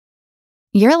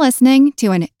You're listening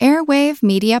to an Airwave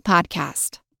Media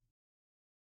Podcast.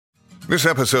 This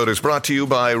episode is brought to you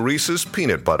by Reese's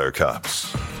Peanut Butter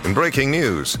Cups. In breaking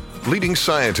news, leading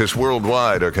scientists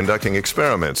worldwide are conducting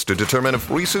experiments to determine if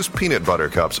Reese's Peanut Butter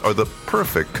Cups are the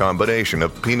perfect combination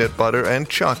of peanut butter and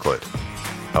chocolate.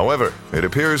 However, it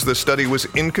appears the study was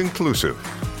inconclusive,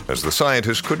 as the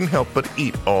scientists couldn't help but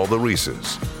eat all the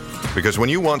Reese's. Because when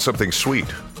you want something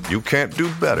sweet, you can't do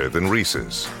better than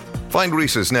Reese's. Find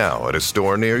Reese's now at a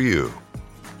store near you.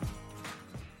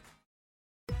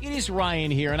 It is Ryan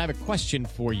here, and I have a question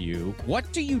for you.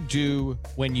 What do you do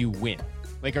when you win?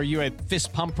 Like, are you a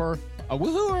fist pumper, a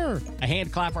woo-hooer, a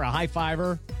hand clapper, a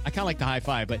high-fiver? I kind of like the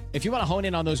high-five, but if you want to hone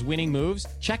in on those winning moves,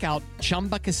 check out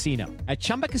Chumba Casino. At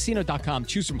ChumbaCasino.com,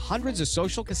 choose from hundreds of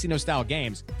social casino-style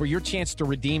games for your chance to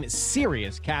redeem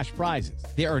serious cash prizes.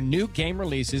 There are new game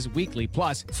releases weekly,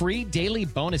 plus free daily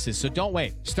bonuses, so don't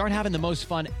wait. Start having the most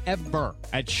fun ever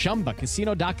at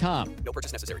ChumbaCasino.com. No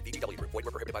purchase necessary. VGW Group. Void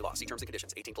where prohibited by law. See terms and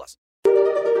conditions. 18 plus.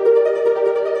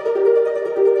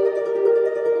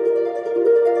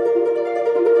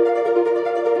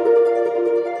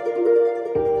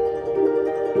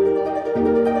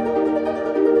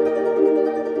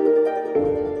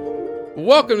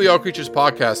 Welcome to the All Creatures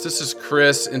Podcast. This is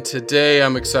Chris, and today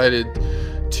I'm excited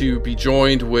to be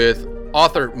joined with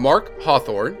author Mark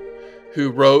Hawthorne,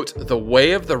 who wrote The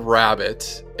Way of the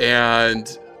Rabbit,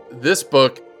 and this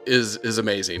book is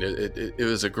amazing. It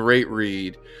was a great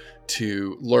read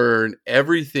to learn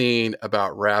everything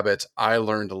about rabbits. I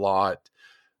learned a lot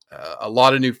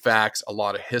of new facts, a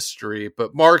lot of history.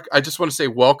 But Mark, I just want to say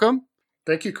welcome.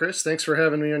 Thank you, Chris. Thanks for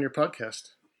having me on your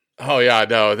podcast. Oh yeah,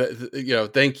 no,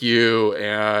 thank you.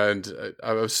 And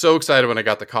I was so excited when I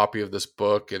got the copy of this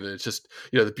book, and it's just,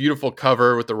 the beautiful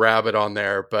cover with the rabbit on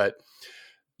there. But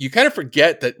you kind of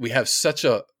forget that we have such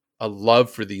a love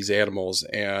for these animals,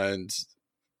 and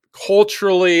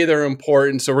culturally they're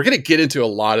important. So we're going to get into a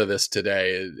lot of this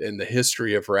today in the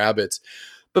history of rabbits.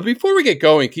 But before we get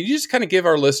going, can you just kind of give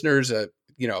our listeners a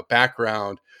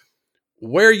background,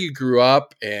 where you grew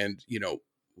up, and,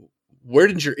 where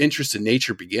did your interest in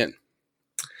nature begin?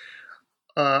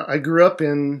 I grew up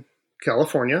in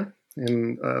California,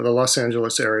 in the Los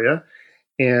Angeles area,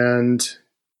 and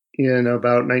in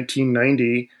about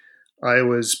 1990, I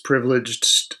was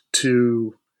privileged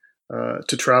to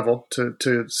travel,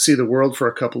 to see the world for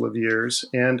a couple of years.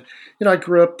 And, I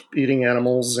grew up eating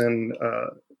animals and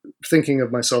thinking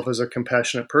of myself as a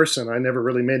compassionate person. I never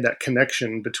really made that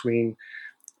connection between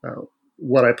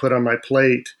what I put on my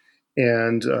plate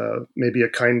and maybe a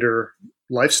kinder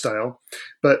lifestyle.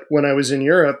 But when I was in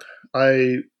Europe,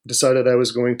 I decided I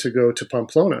was going to go to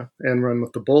Pamplona and run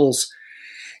with the bulls.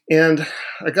 And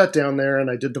I got down there and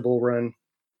I did the bull run.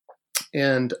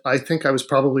 And I think I was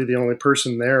probably the only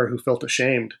person there who felt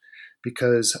ashamed,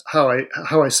 because how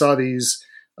I saw these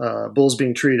bulls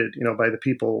being treated, by the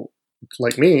people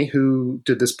like me who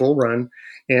did this bull run.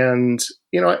 And,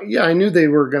 I knew they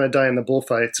were going to die in the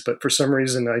bullfights, but for some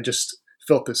reason I just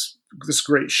felt this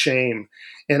great shame.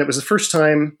 And it was the first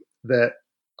time that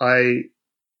I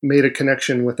made a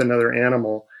connection with another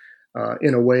animal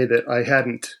in a way that I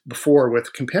hadn't before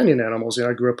with companion animals.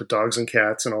 I grew up with dogs and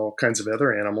cats and all kinds of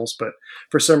other animals, but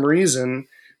for some reason,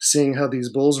 seeing how these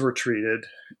bulls were treated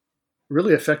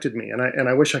really affected me. And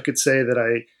I wish I could say that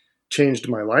I changed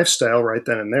my lifestyle right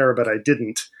then and there, but I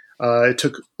didn't. It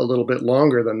took a little bit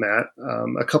longer than that.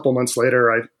 A couple months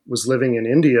later, I was living in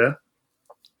India,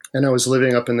 and I was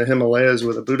living up in the Himalayas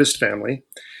with a Buddhist family,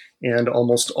 and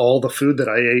almost all the food that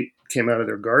I ate came out of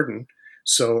their garden.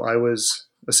 So I was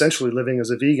essentially living as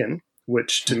a vegan,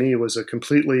 which to me was a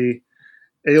completely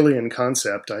alien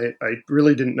concept. I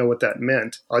really didn't know what that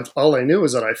meant. All I knew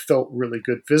was that I felt really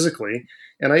good physically,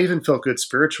 and I even felt good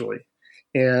spiritually.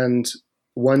 And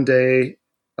one day,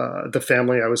 the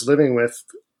family I was living with,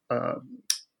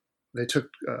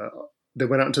 they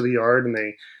went out into the yard and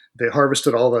they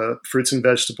harvested all the fruits and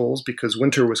vegetables because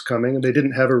winter was coming and they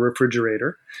didn't have a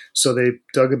refrigerator. So they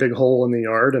dug a big hole in the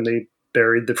yard and they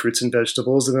buried the fruits and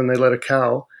vegetables, and then they let a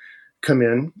cow come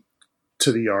in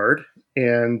to the yard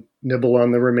and nibble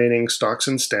on the remaining stalks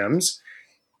and stems.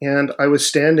 And I was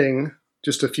standing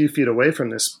just a few feet away from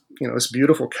this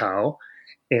beautiful cow,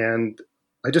 and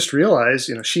I just realized,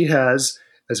 she has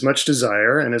as much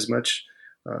desire and as much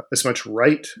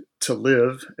right to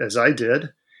live as I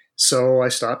did. So I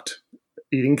stopped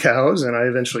eating cows, and I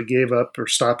eventually gave up or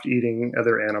stopped eating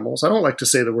other animals. I don't like to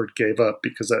say the word gave up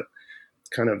because that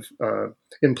kind of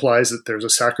implies that there's a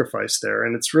sacrifice there,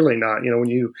 and it's really not.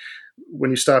 When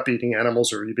you stop eating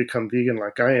animals or you become vegan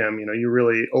like I am, you're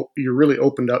really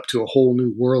opened up to a whole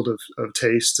new world of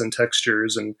tastes and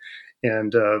textures and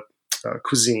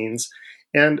cuisines.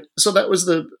 And so that was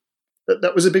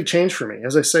a big change for me.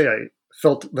 As I say, I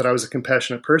felt that I was a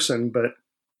compassionate person, but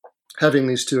having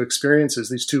these two experiences,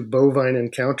 these two bovine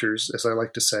encounters, as I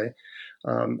like to say,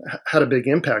 had a big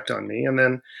impact on me. And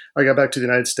then I got back to the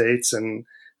United States and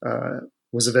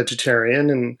was a vegetarian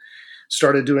and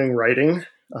started doing writing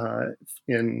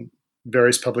in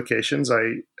various publications.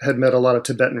 I had met a lot of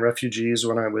Tibetan refugees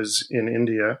when I was in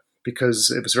India because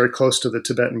it was very close to the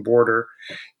Tibetan border,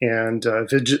 and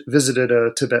visited a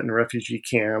Tibetan refugee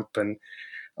camp and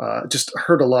just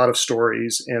heard a lot of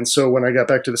stories. And so when I got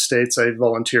back to the States, I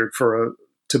volunteered for a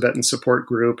Tibetan support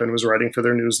group and was writing for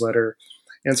their newsletter.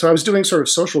 And so I was doing sort of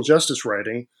social justice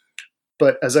writing.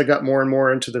 But as I got more and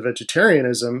more into the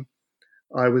vegetarianism,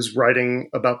 I was writing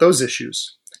about those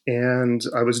issues. And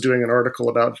I was doing an article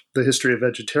about the history of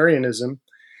vegetarianism.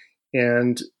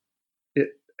 And it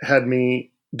had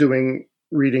me doing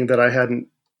reading that I hadn't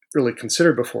really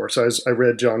considered before. So I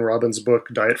read John Robbins' book,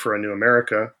 Diet for a New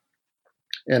America.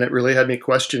 And it really had me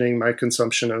questioning my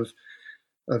consumption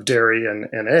of dairy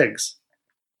and eggs.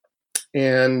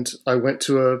 And I went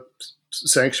to a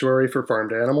sanctuary for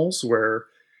farmed animals where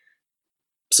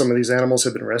some of these animals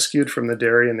had been rescued from the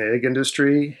dairy and the egg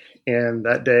industry. And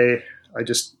that day, I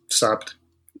just stopped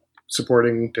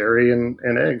supporting dairy and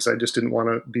eggs. I just didn't want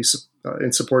to be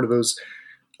in support of those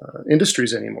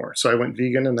industries anymore. So I went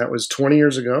vegan, and that was 20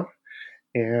 years ago,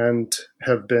 and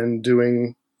have been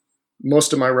doing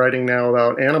most of my writing now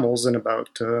about animals and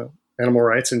about animal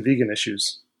rights and vegan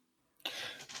issues.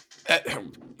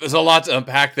 There's a lot to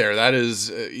unpack there. That is,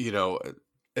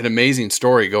 an amazing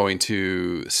story going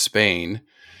to Spain.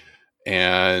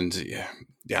 And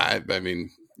I mean,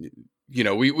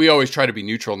 we always try to be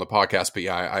neutral in the podcast, but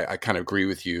I kind of agree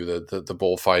with you that the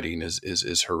bullfighting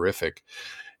is horrific.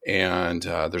 And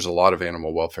there's a lot of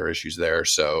animal welfare issues there.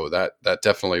 So that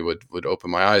definitely would open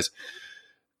my eyes.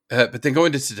 But then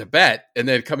going to Tibet and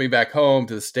then coming back home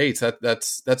to the States,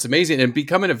 that's amazing. And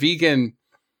becoming a vegan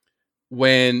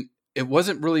when it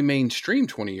wasn't really mainstream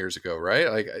 20 years ago,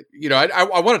 right? Like,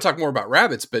 I want to talk more about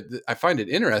rabbits, but I find it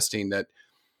interesting that,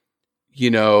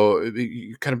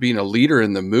 you kind of being a leader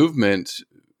in the movement.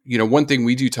 One thing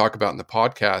we do talk about in the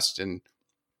podcast, and,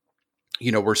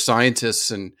 we're scientists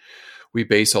and we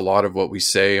base a lot of what we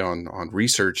say on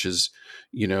research is,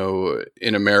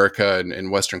 in America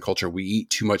and Western culture, we eat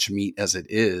too much meat as it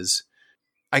is.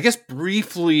 I guess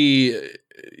briefly,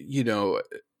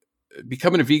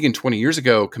 becoming a vegan 20 years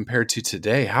ago compared to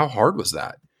today, how hard was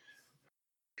that?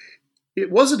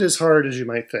 It wasn't as hard as you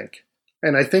might think.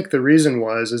 And I think the reason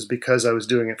is because I was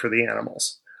doing it for the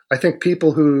animals. I think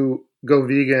people who go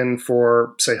vegan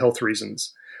for, say, health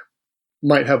reasons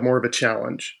might have more of a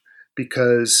challenge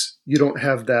because you don't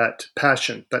have that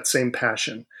same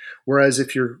passion. Whereas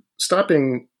if you're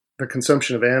stopping the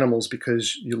consumption of animals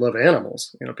because you love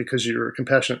animals, because you're a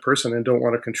compassionate person and don't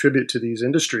want to contribute to these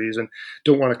industries and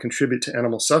don't want to contribute to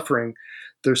animal suffering,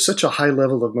 there's such a high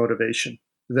level of motivation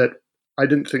that I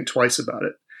didn't think twice about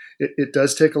it. It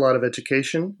does take a lot of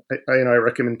education. I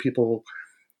recommend people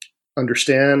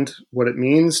understand what it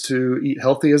means to eat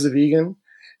healthy as a vegan.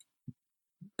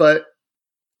 But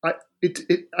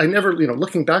I never,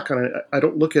 looking back on it, I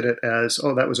don't look at it as,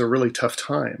 oh, that was a really tough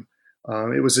time.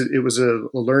 It was a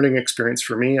learning experience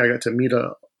for me. I got to meet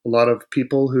a lot of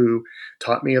people who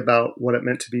taught me about what it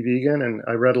meant to be vegan, and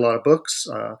I read a lot of books.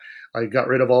 I got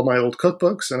rid of all my old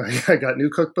cookbooks, and I got new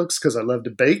cookbooks because I love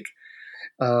to bake.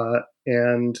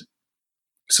 And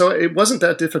so it wasn't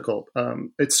that difficult.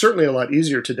 It's certainly a lot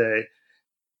easier today.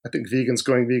 I think vegans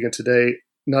going vegan today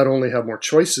not only have more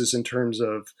choices in terms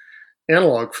of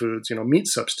analog foods, meat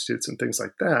substitutes and things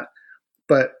like that,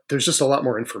 but there's just a lot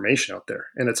more information out there,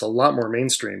 and it's a lot more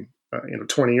mainstream.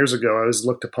 20 years ago, I was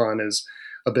looked upon as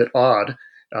a bit odd,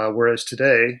 whereas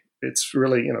today it's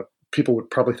really, people would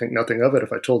probably think nothing of it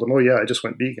if I told them, oh yeah, I just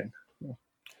went vegan.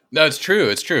 No, it's true.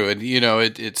 It's true. And,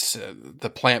 it's the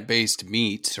plant-based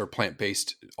meats or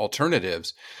plant-based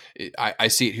alternatives. I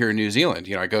see it here in New Zealand.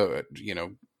 I go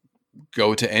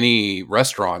to any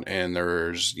restaurant and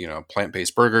there's,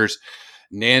 plant-based burgers.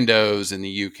 Nando's in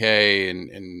the UK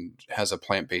and has a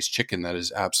plant-based chicken that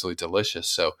is absolutely delicious.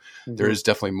 So there is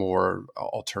definitely more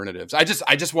alternatives. I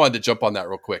just wanted to jump on that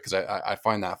real quick because I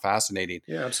find that fascinating.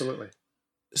 Yeah, absolutely.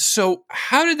 So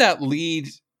how did that lead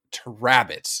to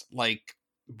rabbits? Like,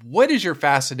 what is your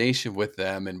fascination with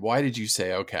them, and why did you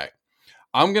say, okay,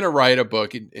 I'm going to write a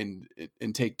book and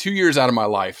take 2 years out of my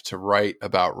life to write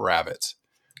about rabbits?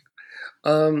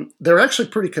 They're actually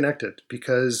pretty connected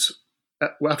because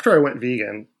after I went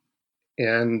vegan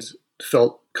and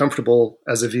felt comfortable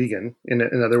as a vegan,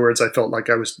 in other words, I felt like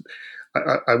I was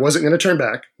I wasn't going to turn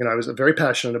back. I was very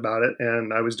passionate about it,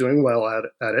 and I was doing well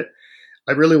at it.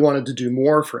 I really wanted to do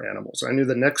more for animals. I knew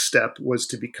the next step was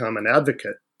to become an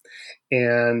advocate.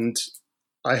 And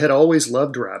I had always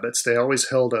loved rabbits. They always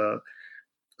held a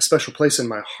special place in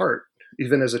my heart.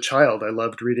 Even as a child, I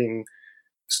loved reading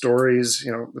stories,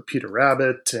 the Peter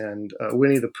Rabbit and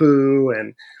Winnie the Pooh,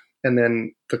 and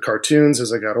then the cartoons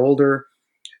as I got older.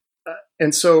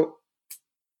 And so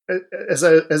as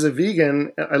a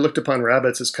vegan, I looked upon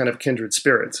rabbits as kind of kindred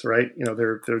spirits, right?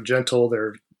 They're gentle,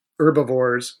 they're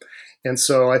herbivores. And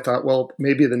so I thought, well,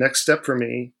 maybe the next step for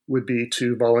me would be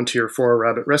to volunteer for a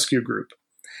rabbit rescue group.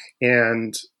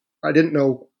 And I didn't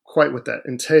know quite what that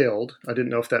entailed. I didn't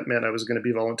know if that meant I was going to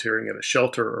be volunteering at a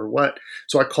shelter or what.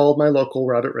 So I called my local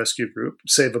rabbit rescue group,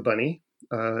 Save a Bunny,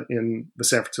 in the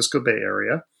San Francisco Bay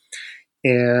Area.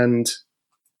 And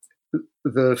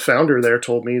the founder there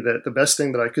told me that the best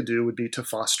thing that I could do would be to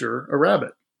foster a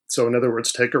rabbit. So in other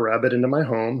words, take a rabbit into my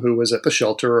home who was at the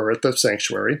shelter or at the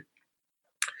sanctuary,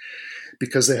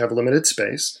 because they have limited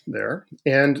space there,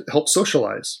 and help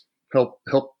socialize, help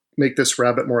make this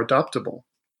rabbit more adoptable.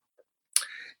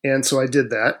 And so I did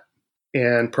that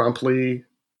and promptly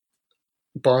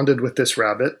bonded with this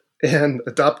rabbit and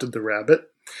adopted the rabbit.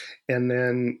 And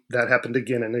then that happened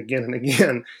again and again and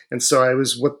again. And so I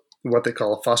was what they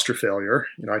call a foster failure.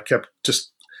 I kept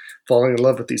just falling in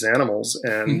love with these animals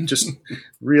and just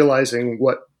realizing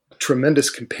what tremendous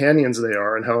companions they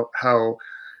are and how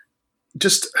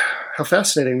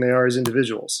fascinating they are as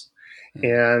individuals.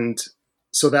 And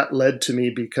so that led to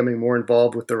me becoming more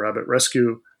involved with the rabbit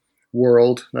rescue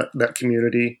world, that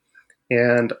community.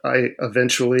 And I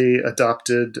eventually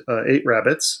adopted 8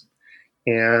 rabbits.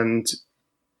 And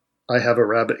I have a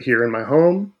rabbit here in my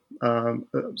home.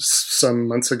 Some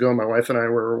months ago, my wife and I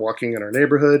were walking in our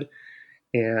neighborhood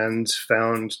and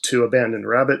found 2 abandoned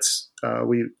rabbits.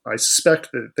 I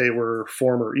suspect that they were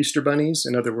former Easter bunnies.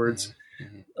 In other words,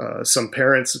 some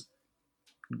parents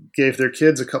gave their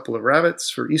kids a couple of rabbits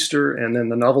for Easter, and then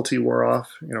the novelty wore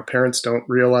off. Parents don't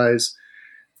realize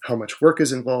how much work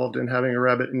is involved in having a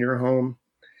rabbit in your home,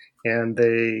 and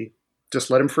they just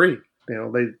let them free.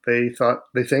 They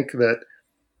think that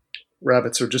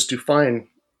rabbits are just do fine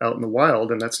out in the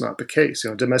wild, and that's not the case.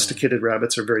 Domesticated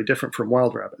rabbits are very different from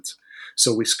wild rabbits.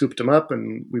 So we scooped them up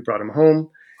and we brought them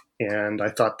home, and I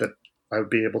thought that I would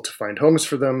be able to find homes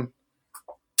for them.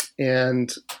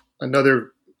 And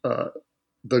another,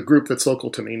 the group that's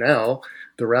local to me now,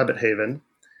 the Rabbit Haven,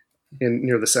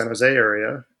 near the San Jose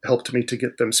area, helped me to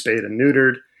get them spayed and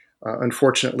neutered.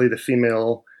 Unfortunately, the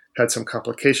female had some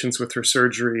complications with her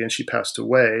surgery and she passed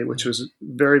away, which was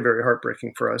very, very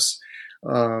heartbreaking for us.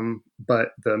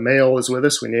 But the male is with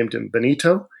us. We named him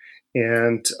Benito,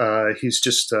 and he's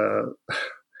just a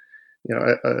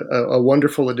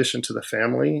wonderful addition to the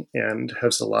family and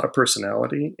has a lot of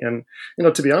personality. And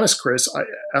to be honest, Chris,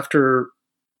 after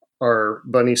our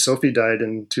bunny Sophie died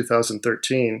in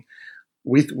 2013,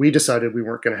 we decided we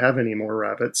weren't going to have any more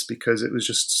rabbits because it was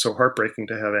just so heartbreaking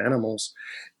to have animals.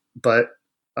 But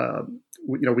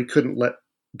we couldn't let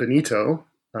Benito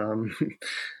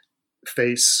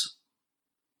face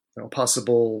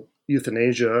possible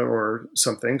euthanasia or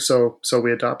something. So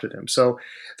we adopted him. So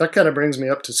that kind of brings us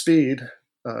up to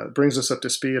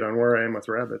speed on where I am with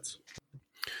rabbits.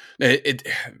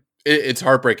 It's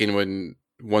heartbreaking when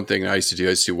one thing I used to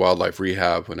do wildlife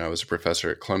rehab when I was a professor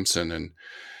at Clemson, and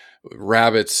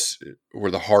rabbits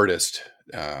were the hardest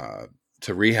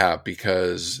to rehab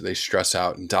because they stress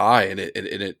out and die, and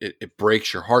it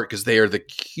breaks your heart because they are the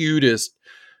cutest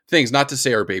things. Not to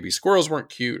say our baby squirrels weren't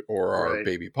cute or our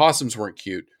baby possums weren't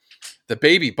cute. The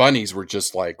baby bunnies were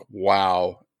just like,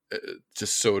 wow,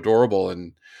 just so adorable.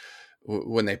 And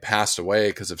when they passed away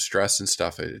because of stress and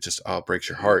stuff, it just breaks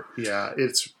your heart. Yeah,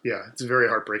 it's very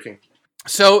heartbreaking.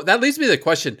 So that leads me to the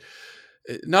question.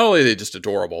 Not only are they just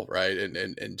adorable, right?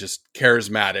 And just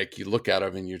charismatic. You look at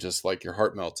them and you're just like, your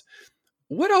heart melts.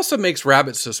 What also makes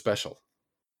rabbits so special?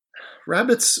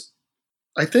 Rabbits,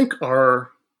 I think,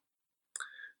 are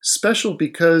special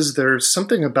because there's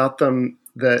something about them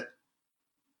that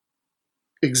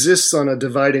exists on a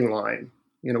dividing line.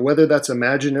 Whether that's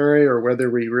imaginary or whether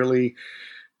we really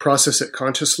process it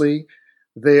consciously,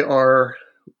 they're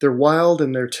wild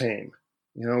and they're tame.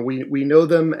 We know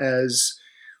them as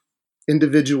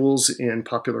individuals in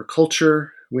popular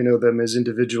culture. We know them as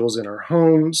individuals in our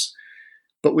homes,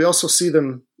 but we also see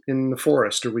them in the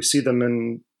forest, or we see them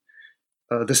in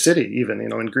the city, even,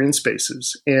 in green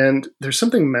spaces. And there's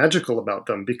something magical about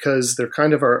them because they're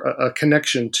kind of a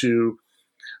connection to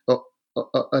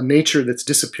a nature that's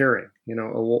disappearing,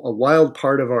 a wild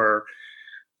part of our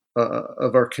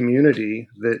community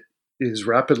that is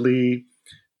rapidly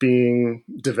being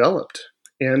developed.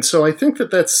 And so I think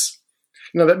that's,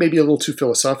 that may be a little too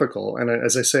philosophical. And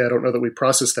as I say, I don't know that we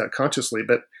process that consciously,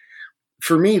 but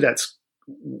for me, that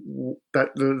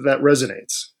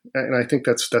resonates. And I think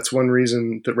that's one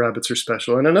reason that rabbits are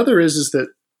special. And another is that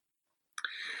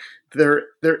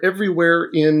they're everywhere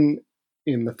in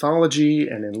mythology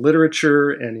and in literature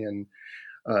and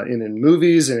in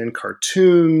movies and in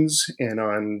cartoons and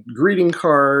on greeting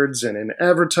cards and in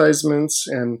advertisements,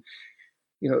 and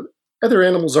other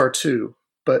animals are too.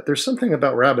 But there's something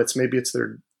about rabbits. Maybe it's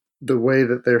the way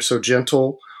that they're so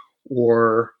gentle,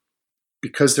 or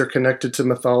because they're connected to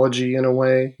mythology in a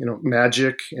way,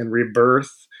 magic and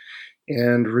rebirth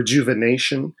and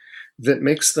rejuvenation, that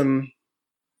makes them,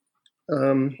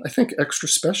 I think, extra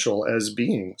special as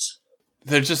beings.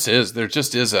 There just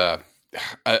is a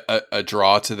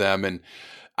draw to them. And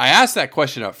I asked that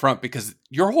question up front because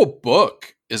your whole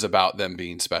book is about them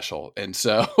being special. And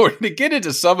so we're going to get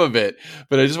into some of it,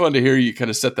 but I just wanted to hear you kind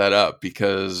of set that up,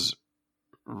 because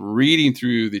reading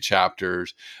through the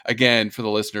chapters, again, for the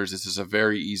listeners, this is a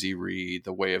very easy read.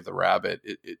 The Way of the Rabbit,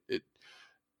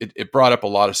 it brought up a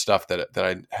lot of stuff that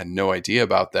I had no idea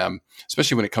about them,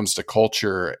 especially when it comes to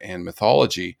culture and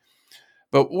mythology.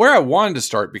 But where I wanted to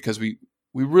start, because we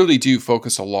really do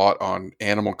focus a lot on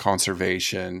animal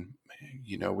conservation.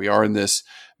 We are in this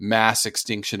mass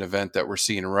extinction event that we're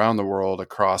seeing around the world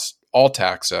across all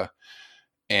taxa,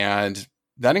 and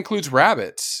that includes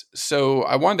rabbits. So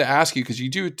I wanted to ask you, because you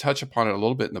do touch upon it a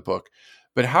little bit in the book,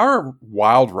 but how are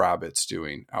wild rabbits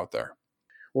doing out there?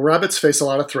 Well, rabbits face a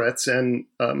lot of threats, and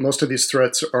most of these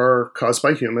threats are caused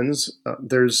by humans.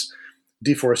 There's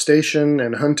deforestation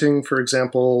and hunting, for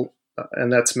example,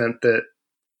 and that's meant that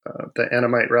the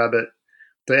Annamite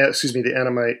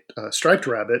striped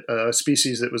rabbit, a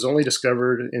species that was only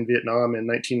discovered in Vietnam in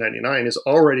 1999, is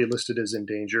already listed as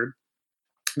endangered.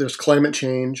 There's climate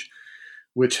change,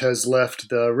 which has left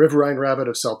the riverine rabbit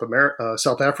of South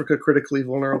Africa critically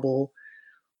vulnerable.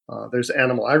 There's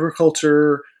animal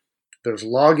agriculture, there's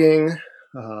logging,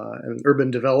 and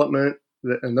urban development,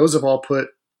 and those have all put,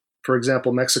 for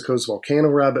example, Mexico's volcano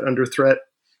rabbit under threat.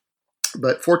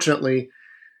 But fortunately,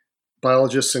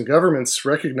 biologists and governments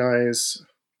recognize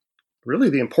really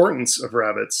the importance of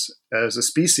rabbits as a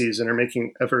species and are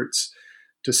making efforts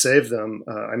to save them.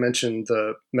 I mentioned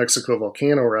the Mexico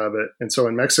volcano rabbit. And so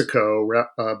in Mexico,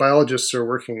 biologists are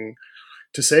working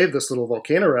to save this little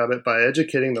volcano rabbit by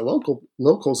educating the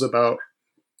locals about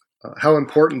how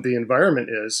important the environment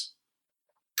is.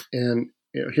 And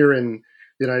here in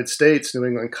the United States, New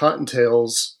England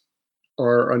cottontails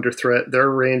are under threat.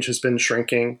 Their range has been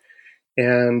shrinking,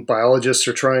 and biologists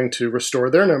are trying to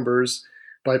restore their numbers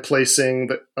by placing,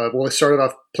 they started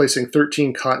off placing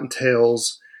 13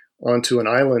 cottontails onto an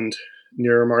island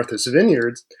near Martha's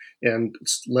Vineyard and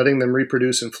letting them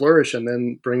reproduce and flourish, and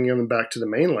then bringing them back to the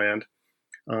mainland.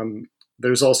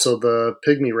 There's also the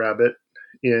pygmy rabbit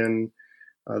in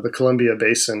the Columbia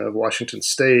Basin of Washington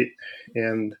State,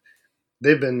 and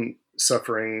they've been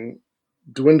suffering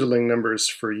dwindling numbers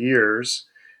for years.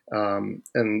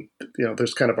 And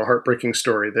there's kind of a heartbreaking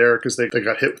story there, because they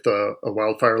got hit with a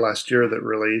wildfire last year that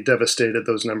really devastated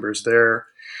those numbers there.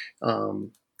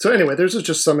 So anyway, there's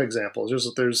just some examples.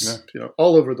 There's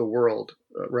all over the world,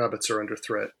 rabbits are under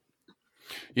threat.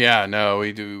 Yeah, no,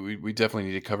 we do. We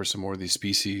definitely need to cover some more of these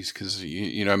species, because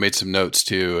I made some notes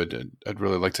too. I'd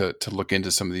really like to look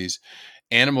into some of these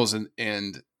animals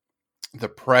and the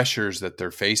pressures that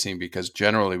they're facing, because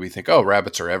generally we think, oh,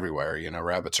 rabbits are everywhere.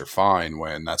 Rabbits are fine,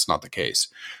 when that's not the case.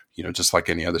 Just like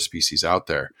any other species out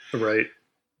there. Right.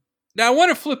 Now I want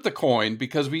to flip the coin,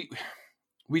 because we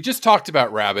just talked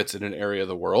about rabbits in an area of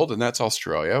the world, and that's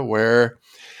Australia, where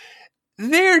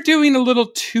they're doing a little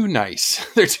too nice.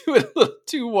 They're doing a little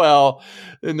too well,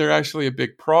 and they're actually a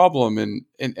big problem. And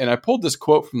I pulled this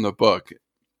quote from the book,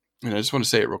 and I just want to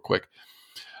say it real quick.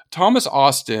 Thomas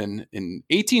Austin in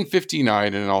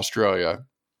 1859 in Australia,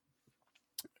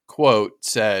 quote,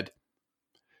 said,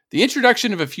 "The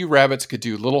introduction of a few rabbits could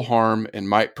do little harm and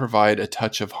might provide a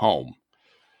touch of home."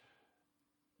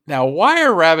 Now, why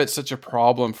are rabbits such a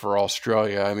problem for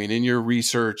Australia? I mean, in your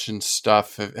research and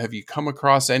stuff, have you come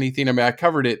across anything? I mean, I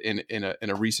covered it in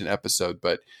a recent episode,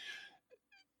 but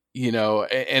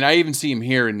and I even see them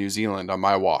here in New Zealand on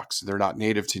my walks. They're not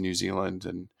native to New Zealand,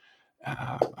 and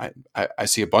I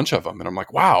see a bunch of them, and I'm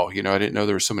like, wow, I didn't know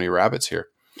there were so many rabbits here.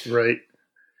 Right.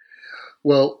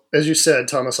 Well, as you said,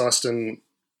 Thomas Austin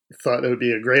thought it would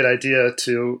be a great idea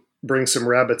to bring some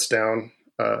rabbits down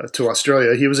to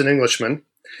Australia. He was an Englishman,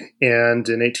 and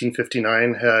in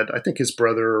 1859 had, I think, his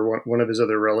brother or one of his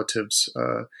other relatives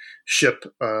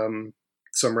ship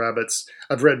some rabbits.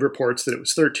 I've read reports that it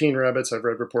was 13 rabbits. I've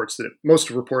read reports that most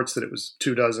reports that it was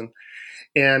 24.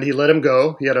 And he let him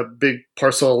go. He had a big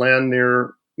parcel of land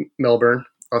near Melbourne,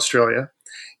 Australia,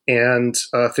 and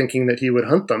thinking that he would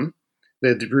hunt them.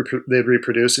 They'd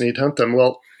reproduce and he'd hunt them.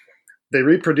 Well, they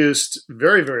reproduced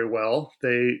very, very well.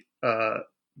 They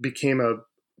became a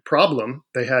problem.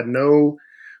 They had no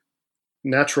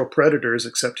natural predators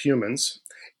except humans,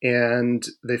 and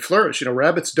they flourish.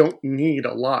 Rabbits don't need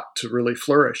a lot to really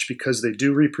flourish because they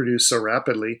do reproduce so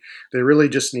rapidly. They really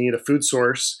just need a food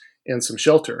source and some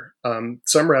shelter.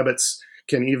 Some rabbits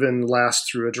can even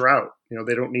last through a drought.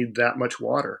 They don't need that much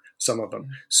water, some of them.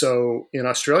 So in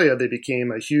Australia, they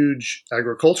became a huge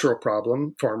agricultural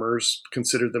problem. Farmers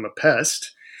considered them a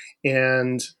pest.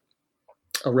 And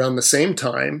around the same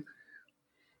time,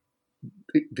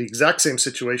 the exact same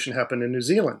situation happened in New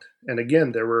Zealand. And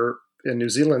again, in New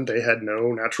Zealand, they had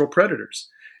no natural predators,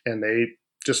 and they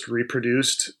just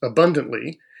reproduced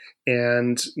abundantly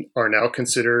and are now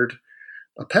considered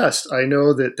a pest. I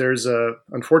know that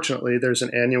unfortunately, there's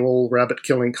an annual rabbit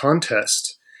killing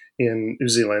contest in New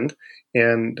Zealand,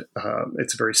 and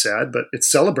it's very sad, but it's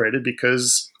celebrated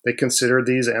because they consider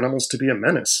these animals to be a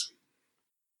menace.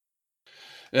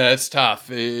 Yeah, it's tough.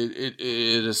 It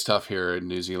is tough here in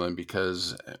New Zealand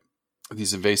because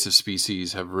these invasive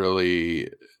species have really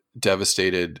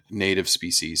devastated native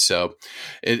species. So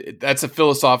that's a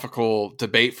philosophical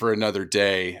debate for another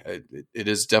day. It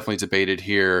is definitely debated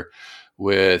here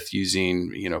with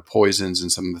using, poisons and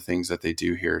some of the things that they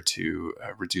do here to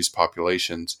reduce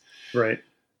populations. Right.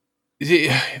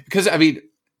 Because,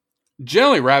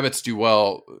 generally rabbits do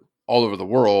well all over the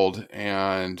world.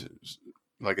 And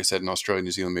like I said, in Australia, New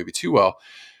Zealand, maybe too well.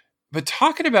 But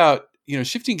talking about,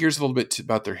 shifting gears a little bit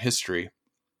about their history,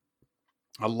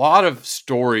 a lot of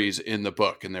stories in the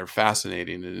book, and they're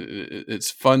fascinating. It's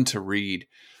fun to read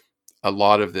a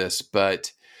lot of this.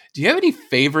 But do you have any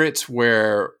favorites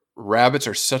where rabbits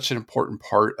are such an important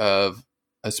part of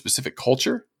a specific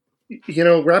culture?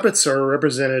 Rabbits are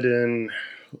represented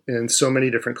in so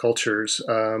many different cultures,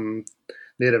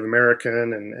 Native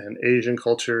American and Asian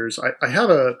cultures.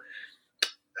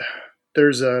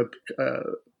 There's a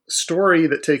story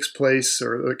that takes place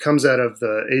or that comes out of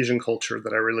the Asian culture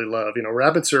that I really love.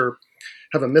 Rabbits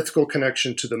have a mythical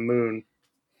connection to the moon.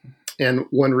 And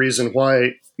one reason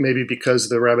why, maybe because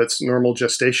the rabbit's normal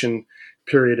gestation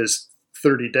period is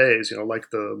 30 days,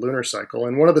 like the lunar cycle.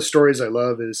 And one of the stories I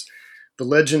love is the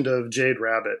legend of Jade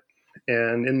Rabbit.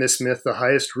 And in this myth, the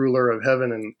highest ruler of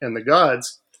heaven and the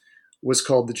gods was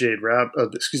called the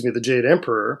Jade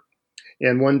Emperor.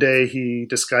 And one day he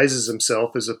disguises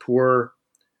himself as a poor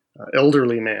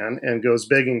elderly man and goes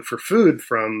begging for food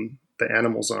from the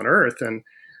animals on Earth. And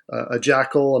a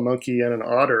jackal, a monkey, and an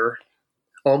otter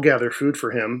all gather food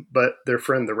for him, but their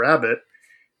friend the rabbit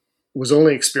was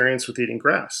only experienced with eating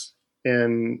grass.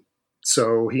 And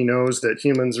so he knows that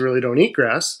humans really don't eat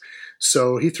grass.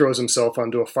 So he throws himself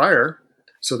onto a fire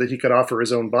so that he could offer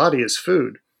his own body as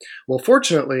food. Well,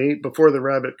 fortunately, before the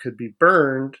rabbit could be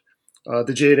burned,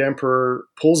 the Jade Emperor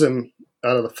pulls him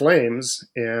out of the flames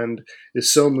and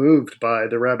is so moved by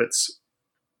the rabbit's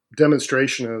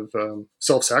demonstration of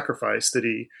self-sacrifice that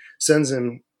he sends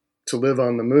him to live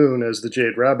on the moon as the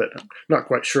Jade Rabbit. I'm not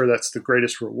quite sure that's the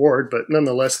greatest reward, but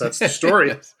nonetheless, that's the story.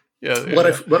 Yes. Yeah.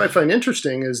 What I find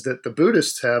interesting is that the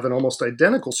Buddhists have an almost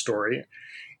identical story,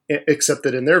 except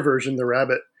that in their version, the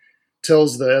rabbit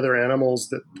tells the other animals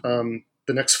that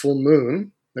the next full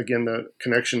moon, again, the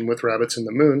connection with rabbits and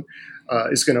the moon,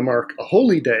 is going to mark a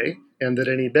holy day, and that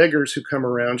any beggars who come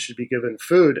around should be given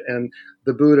food. And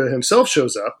the Buddha himself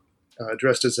shows up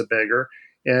dressed as a beggar,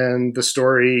 and the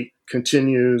story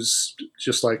continues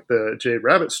just like the Jade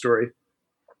Rabbit story.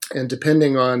 And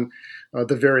depending on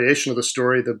the variation of the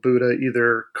story, the Buddha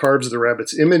either carves the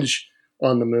rabbit's image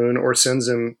on the moon or sends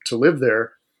him to live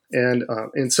there. And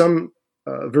in some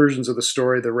versions of the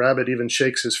story, the rabbit even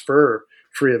shakes his fur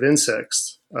free of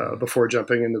insects before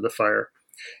jumping into the fire.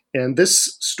 And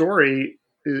this story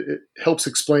it helps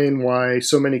explain why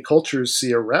so many cultures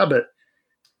see a rabbit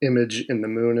image in the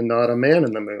moon and not a man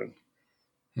in the moon.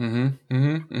 Mm-hmm,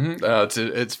 mm-hmm, mm-hmm.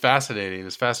 It's fascinating.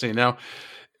 It's fascinating. Now,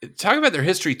 talk about their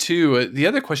history too. The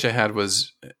other question I had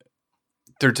was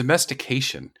their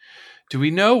domestication. Do we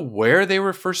know where they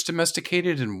were first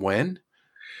domesticated and when?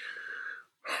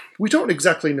 We don't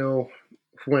exactly know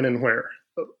when and where,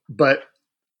 but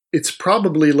it's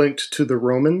probably linked to the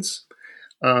Romans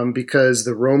because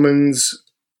the Romans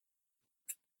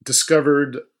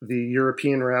discovered the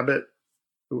European rabbit,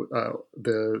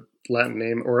 the Latin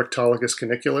name Oryctolagus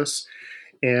cuniculus,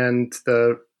 and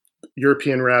the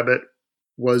European rabbit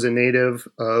was a native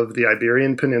of the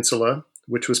Iberian Peninsula,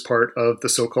 which was part of the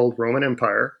so-called Roman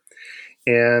Empire.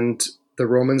 And the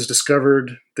Romans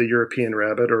discovered the European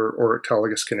rabbit, or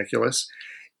Ornithologus cuniculus,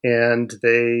 and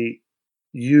they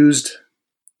used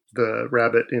the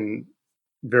rabbit in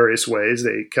various ways.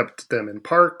 They kept them in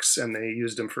parks, and they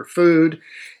used them for food.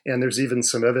 And there's even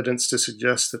some evidence to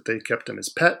suggest that they kept them as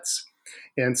pets.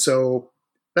 And so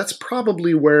that's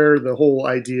probably where the whole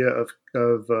idea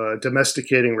of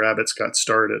domesticating rabbits got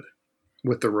started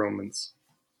with the Romans.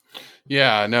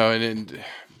 Yeah, no, and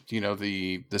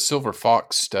the silver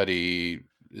fox study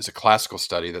is a classical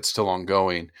study that's still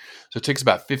ongoing. So it takes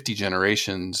about 50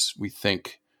 generations, we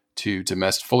think, to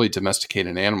fully domesticate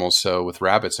an animal. So with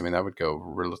rabbits, I mean, that would go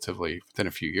relatively within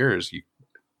a few years,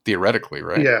 theoretically,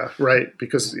 right? Yeah, right.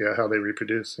 Because how they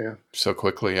reproduce. Yeah. So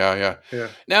quickly. Yeah. Yeah.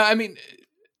 Now, I mean,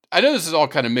 I know this is all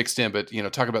kind of mixed in, but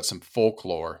talk about some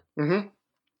folklore. Mm-hmm.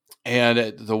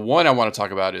 And the one I want to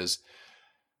talk about is,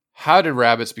 how did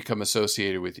rabbits become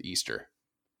associated with Easter?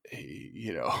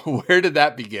 Where did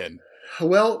that begin?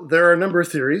 Well, there are a number of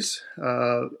theories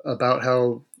about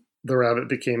how the rabbit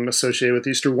became associated with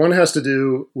Easter. One has to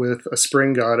do with a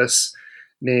spring goddess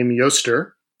named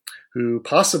Eostre, who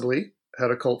possibly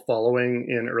had a cult following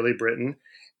in early Britain,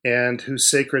 and whose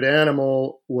sacred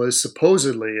animal was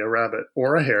supposedly a rabbit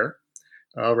or a hare.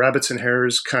 Rabbits and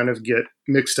hares kind of get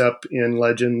mixed up in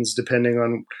legends depending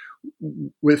on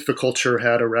if the culture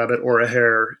had a rabbit or a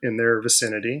hare in their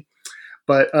vicinity.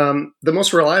 But the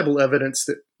most reliable evidence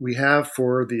that we have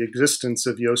for the existence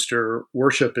of Eostre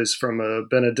worship is from a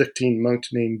Benedictine monk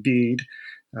named Bede,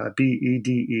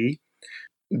 Bede.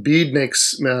 Bede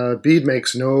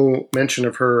makes no mention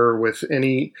of her with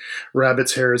any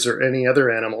rabbits, hares, or any other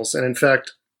animals. And in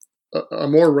fact, a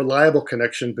more reliable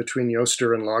connection between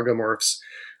Eostre and logomorphs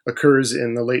occurs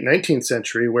in the late 19th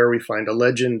century, where we find a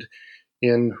legend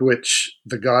in which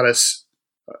the goddess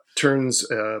turns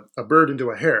a bird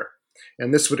into a hare.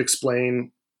 And this would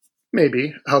explain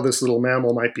maybe how this little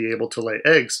mammal might be able to lay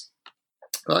eggs.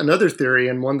 Another theory,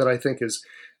 and one that I think is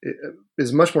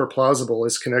much more plausible,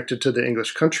 is connected to the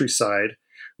English countryside,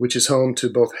 which is home to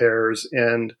both hares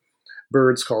and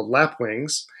birds called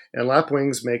lapwings. And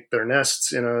lapwings make their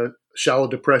nests in a shallow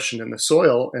depression in the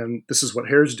soil, and this is what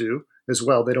hares do as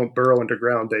well. They don't burrow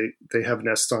underground. They have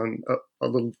nests on a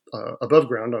little above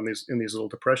ground in these little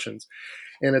depressions.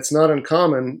 And it's not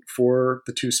uncommon for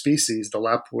the two species, the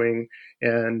lapwing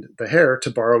and the hare, to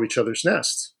borrow each other's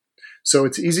nests. So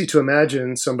it's easy to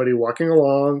imagine somebody walking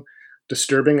along,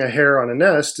 disturbing a hare on a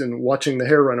nest and watching the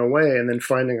hare run away, and then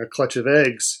finding a clutch of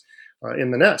eggs in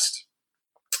the nest.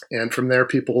 And from there,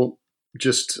 people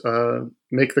just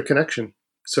make the connection.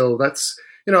 So that's,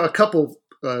 a couple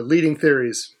leading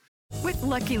theories. With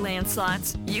Lucky Land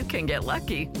Slots, you can get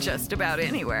lucky just about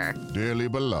anywhere. Dearly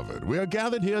beloved, we are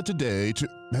gathered here today to...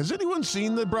 Has anyone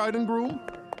seen the bride and groom?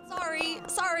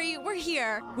 Sorry, we're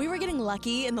here. We were getting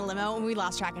lucky in the limo and we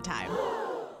lost track of time.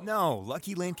 No,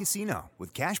 Lucky Land Casino,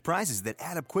 with cash prizes that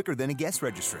add up quicker than a guest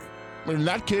registry. In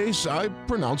that case, I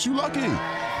pronounce you lucky.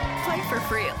 Play for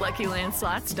free at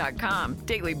LuckyLandSlots.com.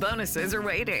 Daily bonuses are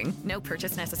waiting. No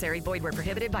purchase necessary. Void where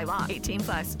prohibited by law.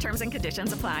 18+. Terms and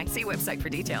conditions apply. See website for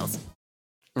details.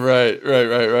 Right.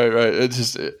 It's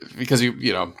just because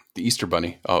the Easter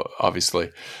Bunny, obviously.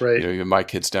 Right. Even my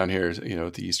kids down here,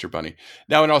 the Easter Bunny.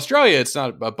 Now in Australia, it's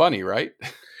not a bunny, right?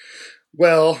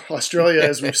 Well, Australia,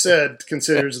 as we've said,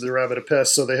 considers the rabbit a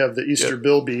pest, so they have the Easter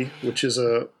bilby, which is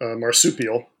a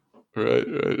marsupial. Right.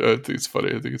 I think it's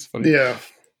funny. Yeah.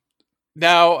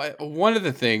 Now, one of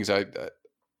the things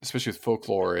especially with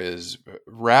folklore, is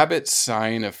rabbit's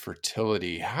sign of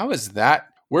fertility. How is that?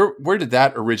 Where did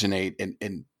that originate?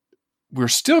 And we're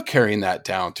still carrying that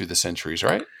down through the centuries,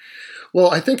 right?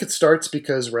 Well, I think it starts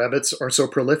because rabbits are so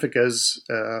prolific as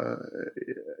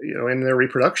in their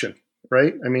reproduction,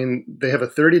 right? I mean, they have a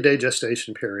 30-day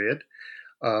gestation period.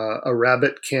 A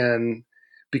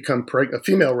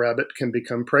female rabbit can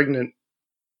become pregnant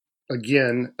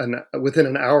again within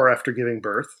an hour after giving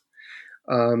birth.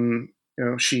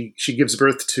 She gives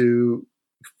birth to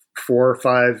 4 or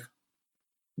 5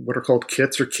 what are called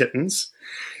kits or kittens,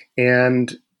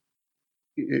 and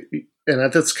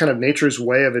that's kind of nature's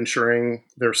way of ensuring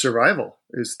their survival,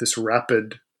 is this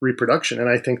rapid reproduction. And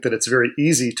I think that it's very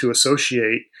easy to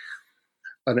associate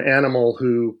an animal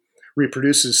who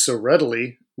reproduces so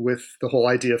readily with the whole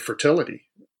idea of fertility.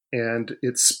 And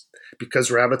it's because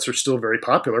rabbits are still very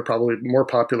popular, probably more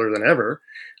popular than ever.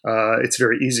 It's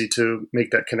very easy to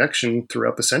make that connection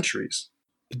throughout the centuries.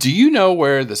 Do you know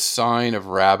where the sign of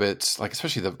rabbits, like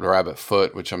especially the rabbit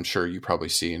foot, which I'm sure you probably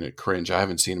see and it cringe. I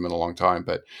haven't seen them in a long time,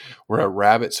 but where a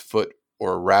rabbit's foot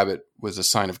or a rabbit was a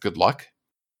sign of good luck?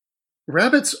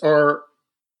 Rabbits are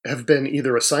have been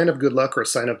either a sign of good luck or a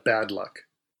sign of bad luck,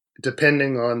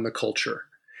 depending on the culture.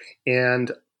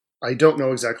 And I don't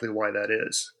know exactly why that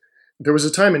is. There was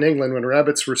a time in England when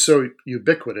rabbits were so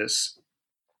ubiquitous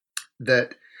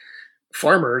that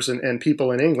farmers and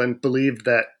people in England believed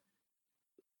that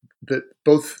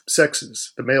both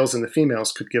sexes, the males and the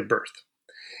females, could give birth.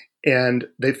 And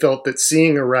they felt that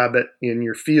seeing a rabbit in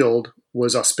your field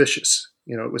was auspicious.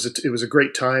 It was a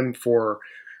great time for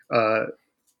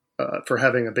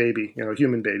having a baby, a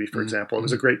human baby, for example. It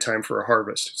was a great time for a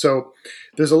harvest. So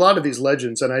there's a lot of these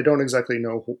legends, and I don't exactly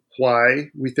know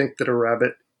why we think that a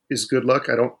rabbit is good luck.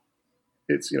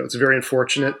 It's very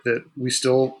unfortunate that we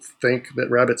still think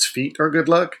that rabbits' feet are good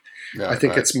luck. Yeah, I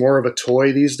think it's more of a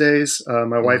toy these days.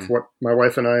 My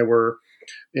wife and I were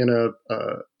in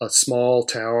a small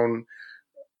town,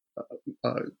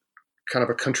 kind of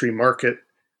a country market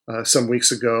some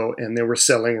weeks ago, and they were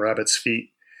selling rabbits' feet.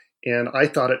 And I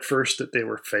thought at first that they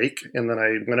were fake, and then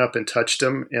I went up and touched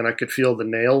them, and I could feel the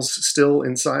nails still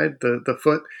inside the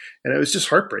foot, and it was just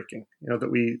heartbreaking, that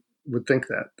we would think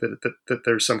that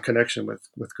there's some connection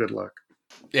with good luck.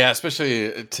 Yeah,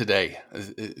 especially today,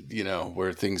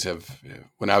 where things have.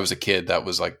 When I was a kid, that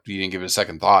was like you didn't give it a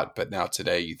second thought, but now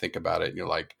today you think about it, and you're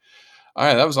like, all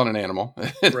right, that was on an animal,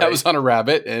 that was on a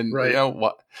rabbit, and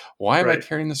why am I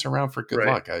carrying this around for good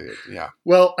luck?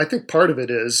 Well, I think part of it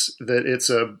is that it's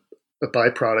a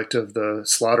byproduct of the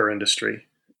slaughter industry,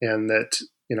 and that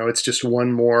it's just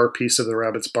one more piece of the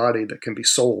rabbit's body that can be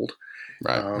sold,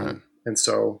 right. And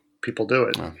so people do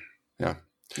it.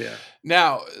 Yeah.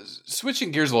 Now,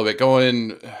 switching gears a little bit,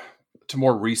 going to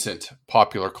more recent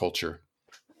popular culture,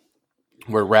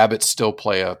 where rabbits still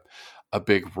play a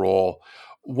big role.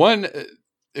 One,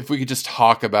 if we could just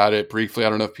talk about it briefly, I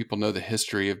don't know if people know the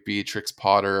history of Beatrix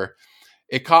Potter.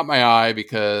 It caught my eye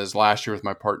because last year with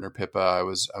my partner Pippa, I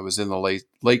was in the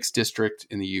Lakes District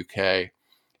in the UK,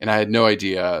 and I had no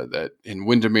idea that in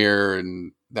Windermere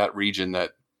and that region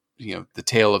that the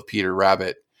tale of Peter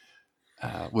Rabbit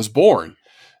was born.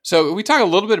 So we talk a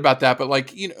little bit about that, but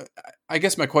I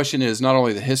guess my question is not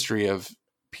only the history of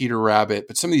Peter Rabbit,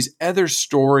 but some of these other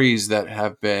stories that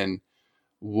have been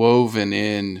woven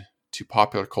in to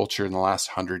popular culture in the last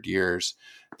 100 years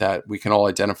that we can all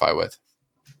identify with.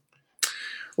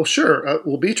 Well, sure.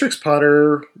 Beatrix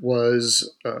Potter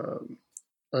was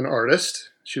an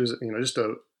artist. She was, just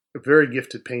a very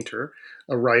gifted painter,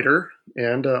 a writer,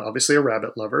 and obviously a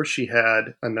rabbit lover. She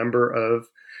had a number of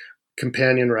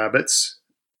companion rabbits,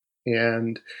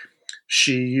 and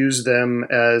she used them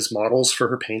as models for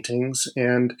her paintings.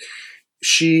 And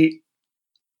she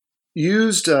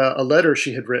used a letter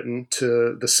she had written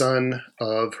to the son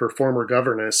of her former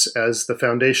governess as the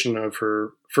foundation of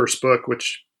her first book,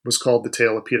 which was called The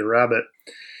Tale of Peter Rabbit.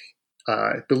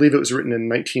 I believe it was written in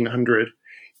 1900,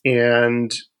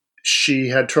 and she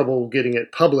had trouble getting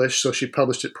it published, so she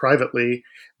published it privately,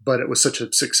 but it was such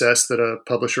a success that a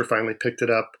publisher finally picked it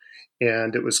up,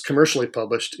 and it was commercially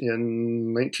published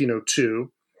in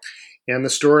 1902. And the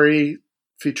story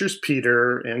features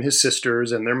Peter and his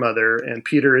sisters and their mother, and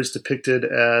Peter is depicted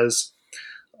as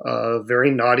a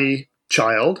very naughty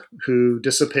child who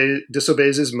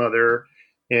disobeys his mother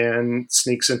and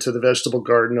sneaks into the vegetable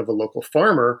garden of a local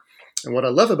farmer. And what I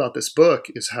love about this book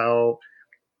is how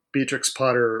Beatrix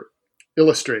Potter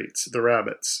illustrates the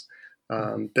rabbits.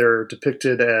 They're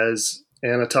depicted as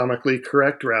anatomically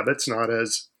correct rabbits, not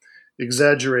as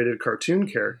exaggerated cartoon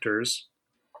characters.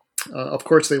 Of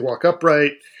course, they walk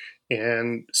upright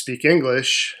and speak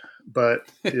English, but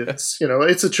it's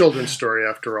it's a children's story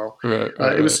after all.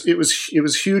 It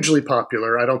was hugely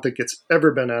popular. I don't think it's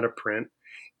ever been out of print,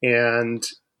 and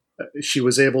she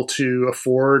was able to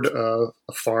afford a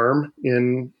farm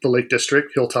in the Lake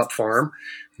District, Hilltop Farm,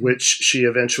 which she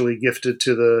eventually gifted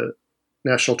to the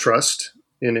National Trust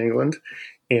in England,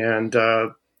 and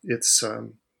it's a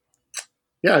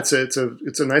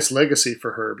nice legacy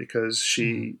for her because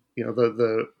she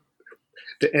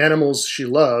the animals she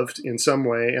loved in some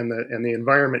way, and the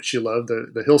environment she loved,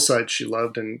 the hillside she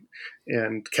loved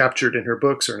and captured in her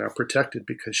books are now protected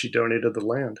because she donated the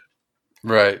land.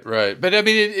 Right. But I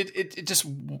mean, it just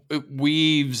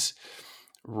weaves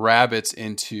rabbits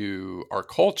into our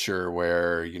culture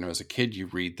where, as a kid, you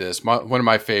read this. One of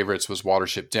my favorites was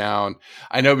Watership Down.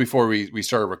 I know before we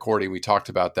started recording, we talked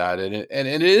about that. And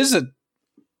it is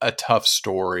a tough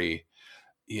story.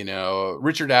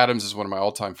 Richard Adams is one of my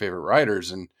all-time favorite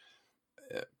writers. And,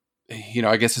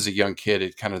 I guess as a young kid,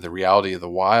 it's kind of the reality of the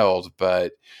wild.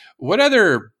 But what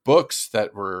other books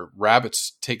that were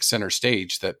rabbits take center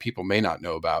stage that people may not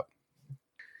know about?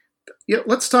 Yeah,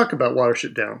 let's talk about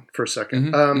Watership Down for a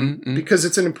second, because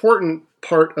it's an important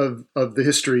part of the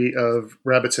history of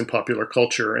rabbits in popular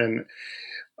culture. And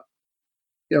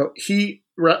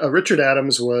Richard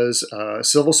Adams was a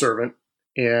civil servant,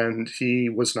 and he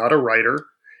was not a writer.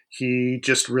 He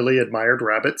just really admired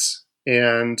rabbits,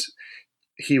 and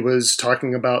he was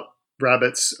talking about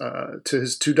rabbits to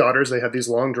his two daughters. They had these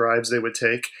long drives they would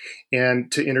take,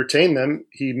 and to entertain them,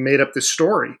 he made up this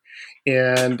story.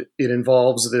 And it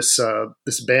involves this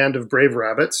band of brave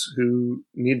rabbits who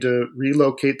need to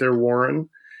relocate their warren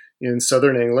in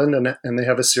southern England, and they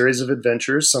have a series of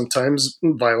adventures, sometimes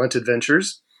violent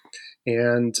adventures.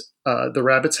 And the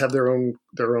rabbits have their own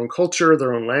culture,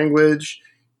 their own language,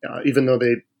 even though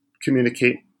they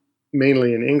communicate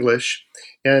mainly in English.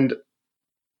 And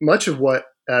much of what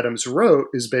Adams wrote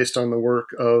is based on the work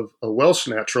of a Welsh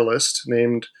naturalist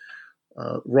named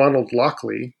Ronald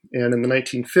Lockley. And in the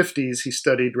 1950s, he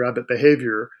studied rabbit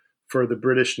behavior for the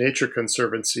British Nature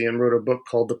Conservancy and wrote a book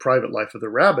called The Private Life of the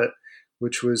Rabbit,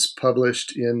 which was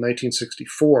published in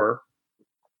 1964.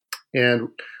 And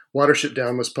Watership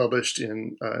Down was published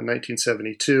in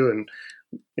 1972, and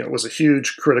it was a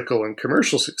huge critical and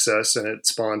commercial success, and it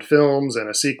spawned films and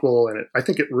a sequel, and I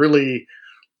think it really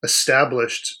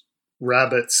established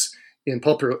rabbits in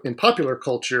popular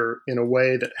culture in a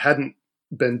way that hadn't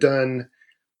been done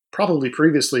probably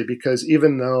previously, because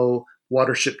even though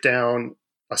Watership Down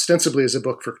ostensibly is a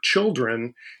book for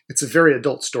children, it's a very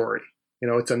adult story.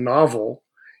 It's a novel,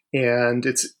 and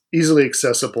it's easily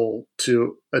accessible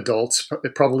to adults,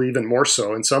 probably even more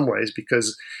so in some ways,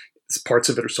 because parts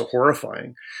of it are so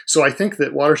horrifying. So I think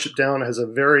that Watership Down has a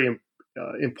very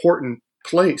important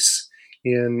place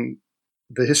in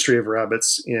the history of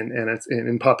rabbits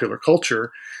in popular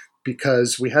culture,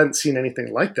 because we hadn't seen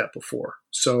anything like that before.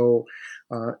 So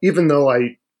even though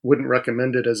I wouldn't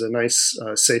recommend it as a nice,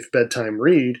 safe bedtime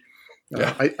read,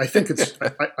 I think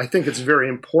it's very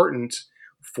important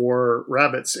for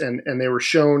rabbits, and they were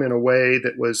shown in a way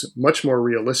that was much more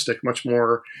realistic, much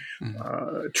more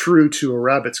true to a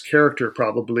rabbit's character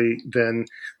probably than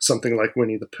something like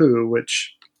Winnie the Pooh,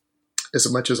 which, as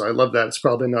much as I love that, it's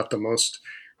probably not the most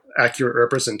accurate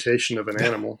representation of an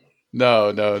animal. No.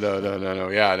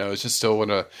 Yeah, no, it's just still one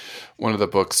of the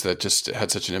books that just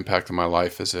had such an impact on my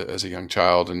life as a young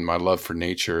child, and my love for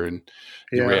nature and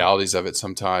the realities of it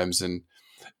sometimes. And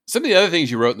some of the other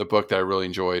things you wrote in the book that I really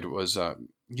enjoyed was,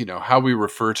 how we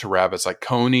refer to rabbits, like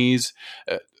conies.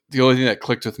 The only thing that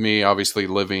clicked with me, obviously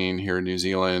living here in New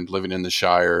Zealand, living in the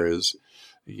Shire, is,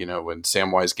 when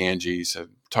Samwise Gamgee said,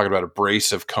 talking about a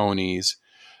brace of conies,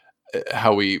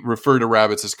 how we refer to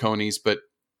rabbits as conies, but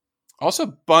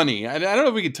also bunny. I don't know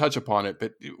if we could touch upon it,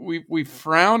 but we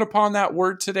frown upon that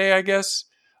word today, I guess,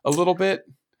 a little bit.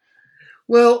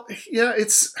 Well, yeah,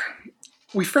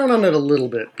 we frown on it a little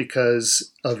bit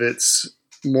because of its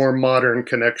more modern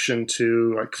connection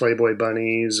to like Playboy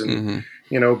bunnies and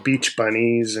beach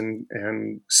bunnies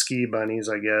and ski bunnies,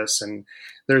 I guess. And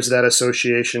there's that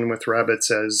association with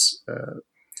rabbits as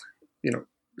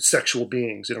sexual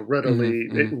beings,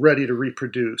 ready to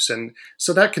reproduce, and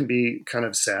so that can be kind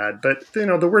of sad. But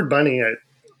the word bunny,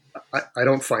 I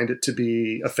don't find it to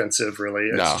be offensive, really.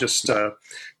 It's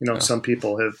some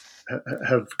people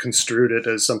have construed it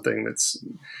as something that's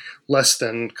less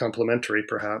than complimentary,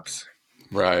 perhaps.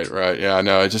 Right. Yeah,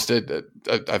 no, I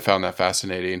found that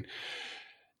fascinating.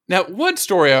 Now, one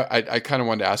story I kind of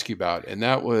wanted to ask you about, and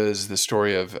that was the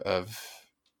story of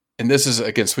and this is,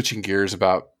 again, switching gears,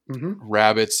 about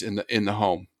rabbits in the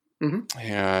home. Mm-hmm.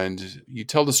 And you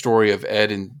tell the story of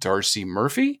Ed and Darcy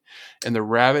Murphy and the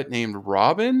rabbit named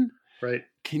Robin. Right.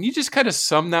 Can you just kind of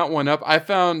sum that one up? I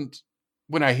found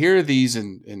when I hear these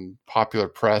in popular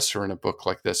press or in a book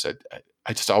like this,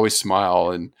 I just always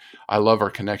smile, and I love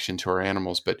our connection to our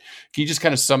animals. But can you just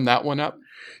kind of sum that one up?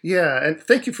 Yeah, and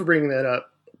thank you for bringing that up,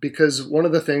 because one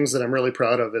of the things that I'm really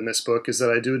proud of in this book is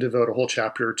that I do devote a whole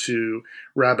chapter to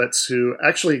rabbits who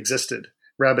actually existed,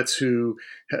 rabbits who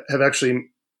have actually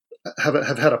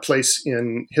have had a place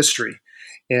in history,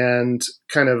 and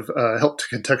kind of help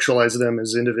to contextualize them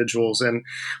as individuals. And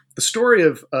the story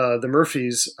of the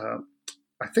Murphys,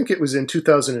 I think it was in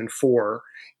 2004,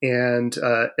 and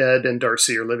Ed and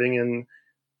Darcy are living in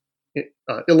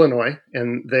Illinois,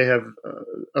 and they have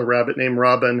a rabbit named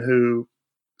Robin who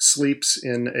sleeps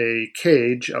in a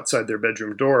cage outside their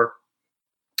bedroom door.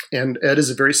 And Ed is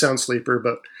a very sound sleeper,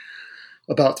 but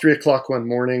about 3:00 one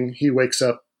morning, he wakes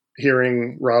up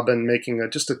hearing Robin making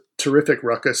just a terrific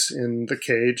ruckus in the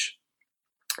cage.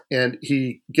 And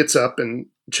he gets up and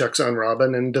checks on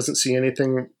Robin and doesn't see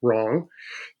anything wrong.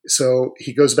 So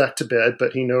he goes back to bed,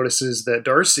 but he notices that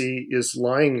Darcy is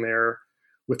lying there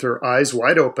with her eyes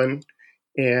wide open,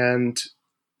 and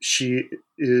she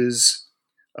is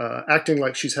acting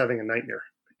like she's having a nightmare.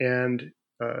 And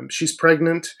she's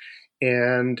pregnant,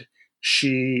 and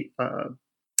she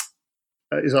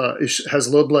has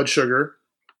low blood sugar.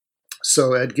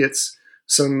 So Ed gets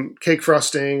some cake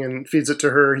frosting and feeds it to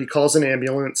her. He calls an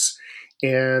ambulance,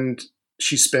 and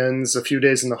she spends a few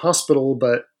days in the hospital,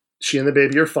 but she and the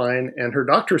baby are fine. And her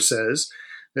doctor says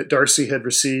that Darcy had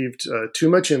received too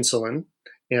much insulin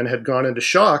and had gone into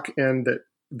shock, and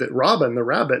that Robin, the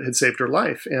rabbit, had saved her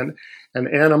life. And an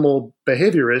animal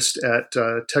behaviorist at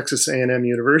Texas A&M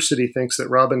University thinks that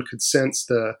Robin could sense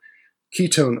the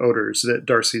ketone odors that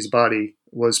Darcy's body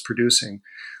was producing.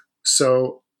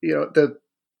 So,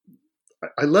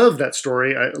 I love that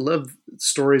story. I love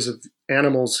stories of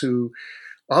animals who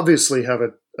obviously have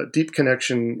a deep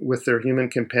connection with their human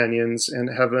companions and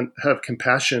have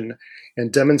compassion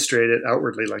and demonstrate it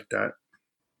outwardly like that.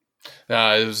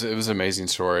 It was an amazing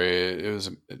story.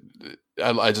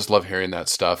 I just love hearing that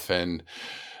stuff, and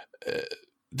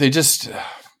they just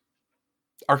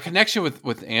our connection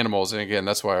with animals. And again,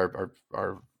 that's why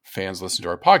our fans listen to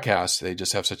our podcast. They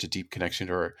just have such a deep connection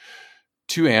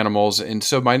to animals. And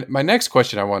so my next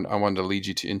question I wanted to lead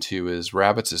you into is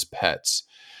rabbits as pets.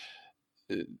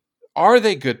 Are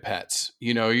they good pets?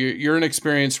 You're an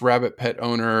experienced rabbit pet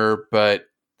owner, but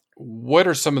what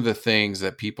are some of the things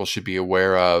that people should be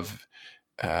aware of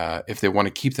if they want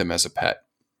to keep them as a pet,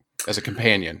 as a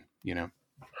companion?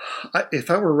 If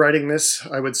I were writing this,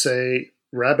 I would say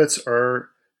rabbits are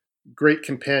great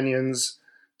companions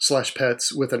 /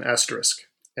 pets with an asterisk.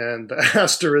 And the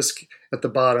asterisk at the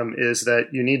bottom is that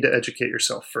you need to educate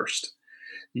yourself first.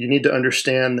 You need to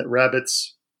understand that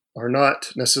rabbits are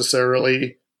not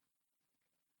necessarily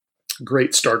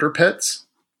great starter pets.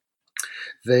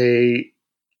 They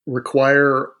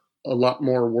require a lot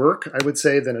more work, I would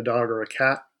say, than a dog or a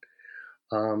cat.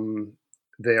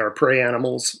 They are prey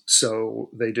animals, so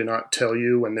they do not tell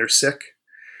you when they're sick.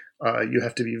 You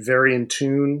have to be very in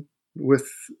tune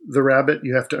with the rabbit.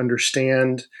 You have to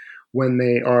understand when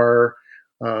they are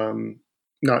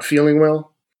not feeling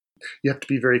well. You have to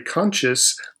be very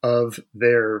conscious of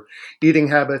their eating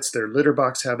habits, their litter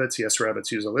box habits. Yes,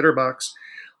 rabbits use a litter box.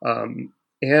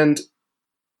 And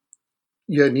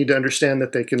you need to understand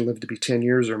that they can live to be 10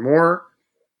 years or more.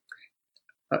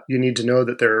 You need to know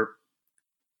that their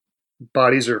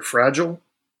bodies are fragile.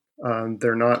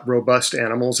 They're not robust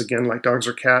animals, again, like dogs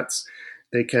or cats.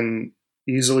 They can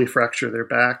easily fracture their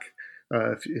back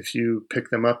if you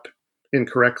pick them up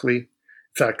incorrectly. In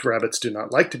fact, rabbits do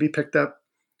not like to be picked up.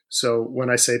 So when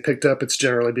I say picked up, it's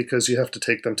generally because you have to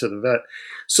take them to the vet.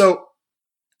 So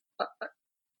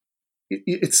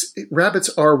rabbits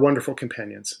are wonderful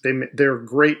companions. They're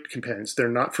great companions. They're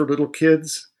not for little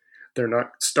kids. They're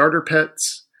not starter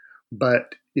pets.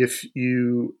 But if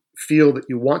you feel that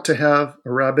you want to have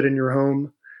a rabbit in your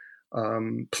home,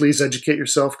 please educate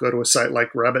yourself. Go to a site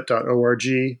like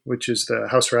rabbit.org, which is the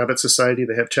House Rabbit Society.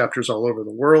 They have chapters all over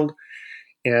the world.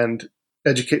 And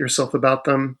educate yourself about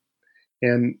them,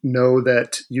 and know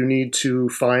that you need to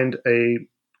find a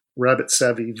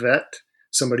rabbit-savvy vet,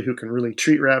 somebody who can really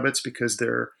treat rabbits, because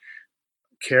their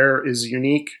care is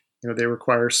unique. They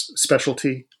require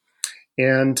specialty.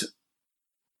 And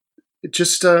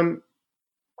just,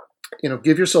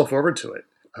 give yourself over to it.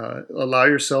 Allow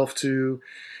yourself to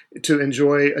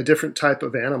enjoy a different type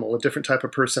of animal, a different type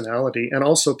of personality. And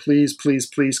also, please, please,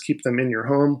 please keep them in your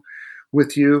home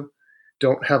with you.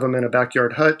 Don't have them in a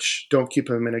backyard hutch. Don't keep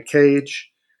them in a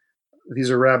cage. These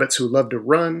are rabbits who love to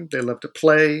run. They love to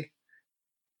play.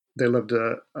 They love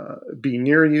to be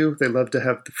near you. They love to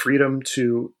have the freedom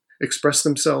to express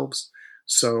themselves.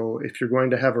 So if you're going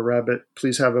to have a rabbit,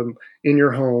 please have them in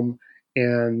your home,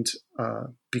 and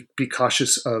be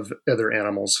cautious of other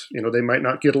animals. They might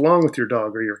not get along with your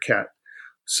dog or your cat.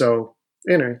 So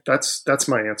anyway, that's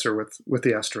my answer with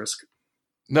the asterisk.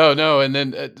 No, and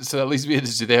then so that leads me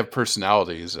into, do they have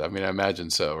personalities? I mean, I imagine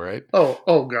so, right?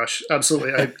 Oh gosh,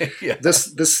 absolutely. Yeah.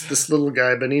 This little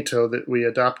guy Benito that we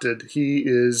adopted,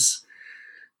 he's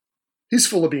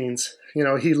full of beans.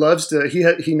 He loves to.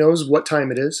 He knows what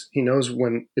time it is. He knows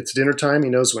when it's dinner time. He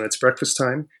knows when it's breakfast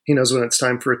time. He knows when it's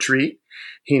time for a treat.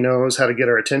 He knows how to get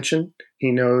our attention.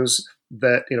 He knows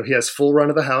that he has full run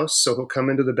of the house, so he'll come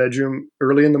into the bedroom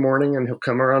early in the morning, and he'll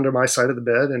come around to my side of the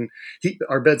bed. And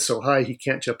our bed's so high he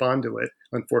can't jump onto it,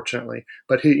 unfortunately.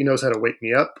 But he knows how to wake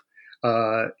me up.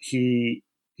 He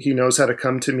knows how to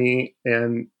come to me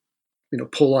and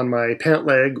pull on my pant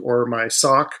leg or my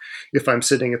sock if I'm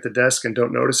sitting at the desk and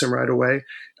don't notice him right away,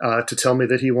 to tell me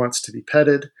that he wants to be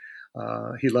petted.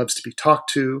 He loves to be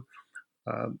talked to.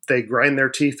 They grind their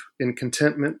teeth in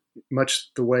contentment,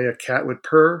 much the way a cat would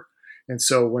purr. And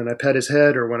so when I pet his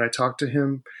head or when I talk to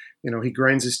him, he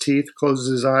grinds his teeth, closes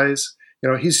his eyes.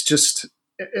 He's just,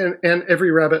 and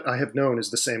every rabbit I have known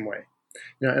is the same way.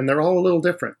 And they're all a little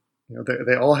different.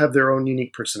 They all have their own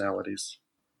unique personalities.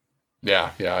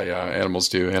 Yeah. Animals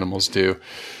do.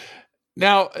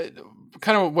 Now,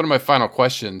 kind of one of my final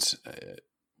questions.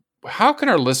 How can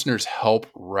our listeners help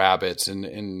rabbits? And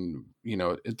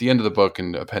at the end of the book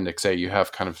in Appendix A, you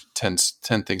have kind of 10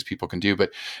 things people can do. But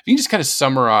if you can just kind of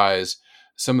summarize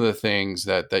some of the things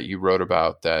that you wrote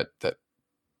about that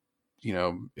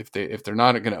if they're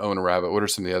not going to own a rabbit, what are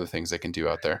some of the other things they can do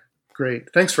out there?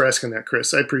 Great. Thanks for asking that,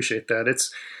 Chris. I appreciate that.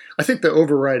 I think the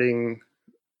overriding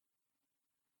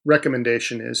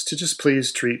recommendation is to just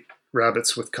please treat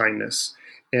rabbits with kindness.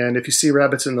 And if you see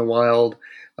rabbits in the wild,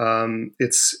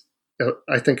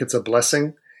 I think it's a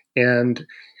blessing. And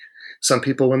some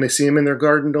people, when they see them in their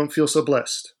garden, don't feel so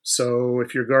blessed. So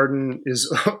if your garden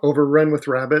is overrun with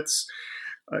rabbits,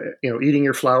 eating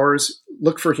your flowers,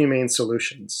 look for humane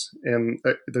solutions. And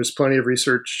there's plenty of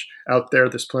research out there.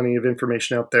 There's plenty of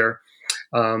information out there.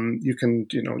 You can,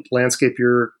 landscape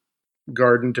your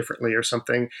garden differently or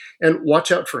something, and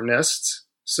watch out for nests.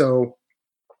 So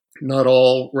not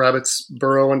all rabbits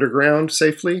burrow underground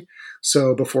safely.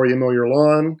 So before you mow your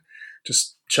lawn,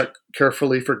 just check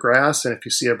carefully for grass. And if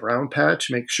you see a brown patch,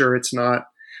 make sure it's not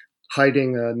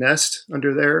hiding a nest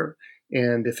under there.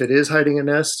 And if it is hiding a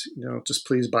nest, just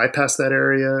please bypass that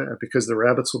area because the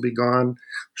rabbits will be gone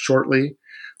shortly.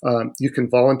 You can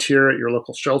volunteer at your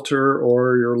local shelter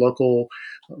or your local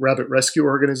rabbit rescue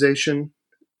organization.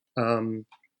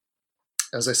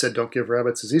 As I said, don't give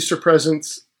rabbits as Easter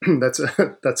presents. That's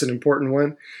an important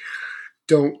one.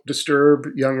 Don't disturb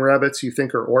young rabbits you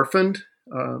think are orphaned.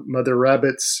 Mother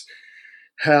rabbits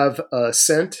have a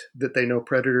scent that they know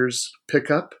predators pick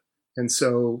up. And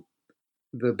so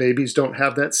the babies don't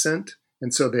have that scent.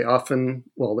 And so they often,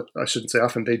 well, I shouldn't say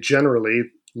often, they generally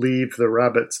leave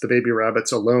the baby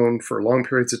rabbits alone for long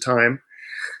periods of time.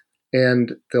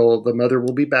 And the mother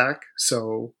will be back.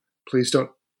 So please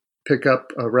don't pick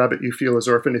up a rabbit you feel is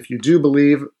orphaned. If you do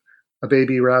believe a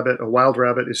baby rabbit, a wild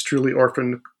rabbit, is truly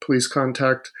orphaned, please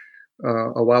contact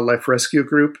a wildlife rescue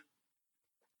group.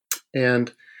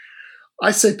 And I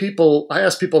ask people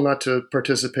not to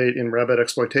participate in rabbit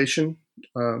exploitation.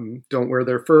 Don't wear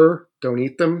their fur. Don't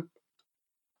eat them.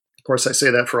 Of course, I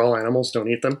say that for all animals. Don't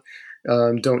eat them.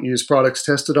 Don't use products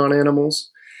tested on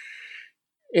animals.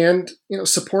 And,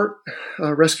 support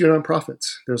rescue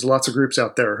nonprofits. There's lots of groups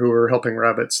out there who are helping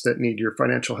rabbits that need your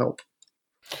financial help.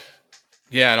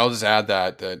 Yeah, and I'll just add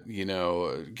that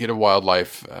get a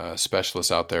wildlife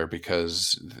specialist out there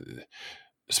because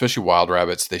especially wild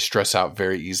rabbits, they stress out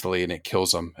very easily and it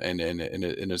kills them. And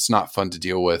it's not fun to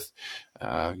deal with.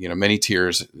 Many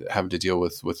tiers having to deal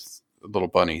with little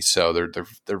bunnies. So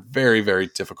they're very, very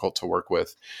difficult to work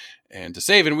with and to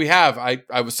save. And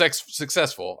I was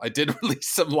successful. I did release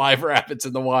some live rabbits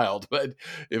in the wild, but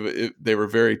they were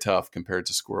very tough compared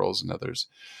to squirrels and others.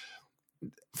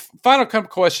 Final couple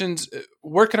questions.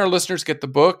 Where can our listeners get the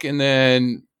book? And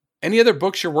then any other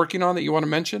books you're working on that you want to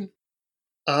mention?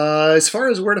 As far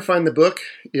as where to find the book,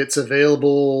 it's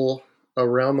available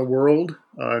around the world.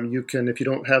 You can, if you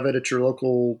don't have it at your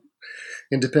local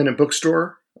independent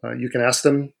bookstore, you can ask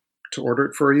them to order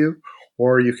it for you,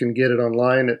 or you can get it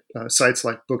online at sites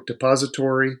like Book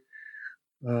Depository.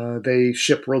 They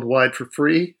ship worldwide for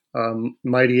free.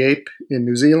 Mighty Ape in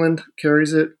New Zealand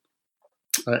carries it.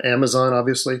 Amazon,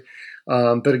 obviously.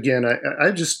 But again,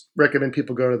 I just recommend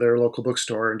people go to their local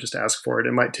bookstore and just ask for it.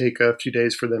 It might take a few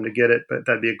days for them to get it, but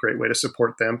that'd be a great way to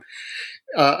support them.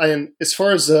 And as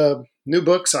far as new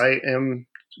books, I am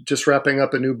just wrapping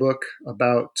up a new book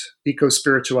about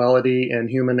eco-spirituality and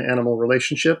human-animal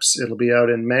relationships. It'll be out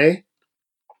in May.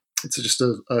 It's just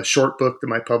a short book that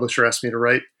my publisher asked me to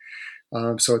write.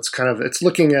 So it's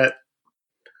looking at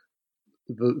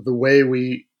the way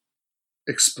we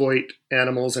exploit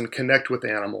animals and connect with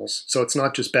animals. So it's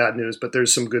not just bad news, but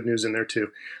there's some good news in there too,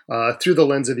 through the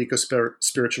lens of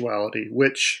eco-spirituality,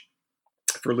 which,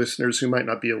 for listeners who might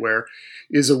not be aware,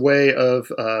 is a way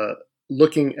of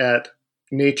looking at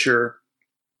nature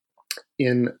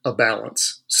in a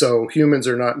balance. So humans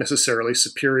are not necessarily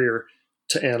superior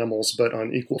to animals, but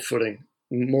on equal footing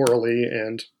morally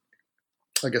and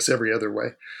I guess every other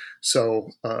way. So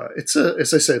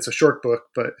as I say, it's a short book,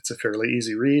 but it's a fairly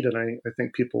easy read, and I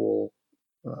think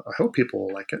I hope people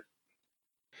will like it.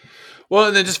 Well,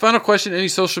 and then just final question, any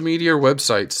social media or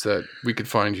websites that we could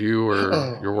find you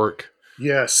or your work?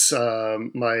 Yes.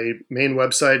 My main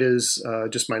website is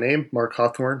just my name,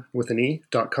 markhawthorne with an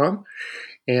E.com.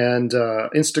 And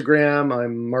Instagram,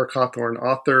 I'm Mark Hawthorne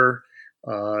Author.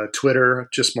 Twitter,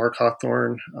 just Mark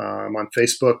Hawthorne. I'm on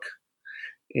Facebook.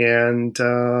 And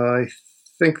I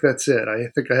think that's it. I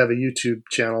think I have a YouTube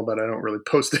channel, but I don't really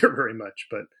post there very much.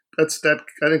 But I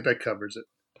think that covers it.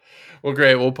 Well,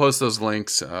 great. We'll post those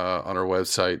links on our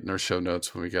website and our show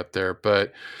notes when we get there.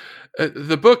 But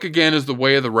the book, again, is The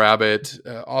Way of the Rabbit,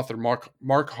 author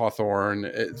Mark Hawthorne.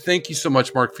 Thank you so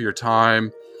much, Mark, for your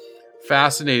time.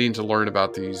 Fascinating to learn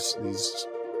about these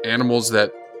animals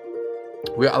that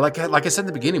we, like I said in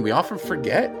the beginning, we often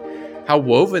forget how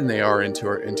woven they are into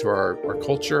our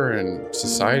culture and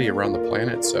society around the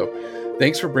planet. So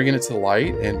thanks for bringing it to the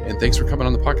light, and thanks for coming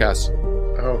on the podcast.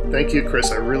 Oh, thank you,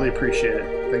 Chris. I really appreciate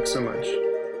it. Thanks so much.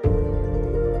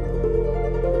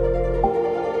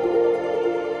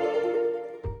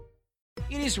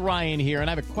 It is Ryan here, and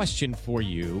I have a question for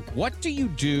you. What do you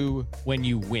do when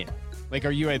you win? Like,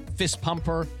 are you a fist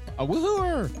pumper, a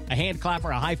woohooer, a hand clapper,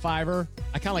 a high fiver?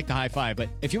 I kind of like the high five, but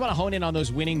if you want to hone in on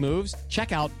those winning moves,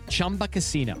 check out Chumba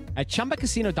Casino. At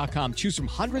ChumbaCasino.com, choose from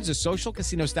hundreds of social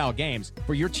casino-style games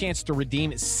for your chance to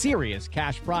redeem serious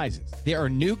cash prizes. There are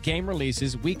new game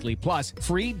releases weekly, plus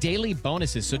free daily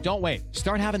bonuses. So don't wait.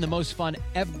 Start having the most fun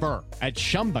ever at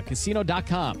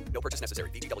ChumbaCasino.com. No purchase necessary.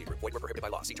 VGW Group. Void where prohibited by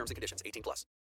law. See terms and conditions. 18+.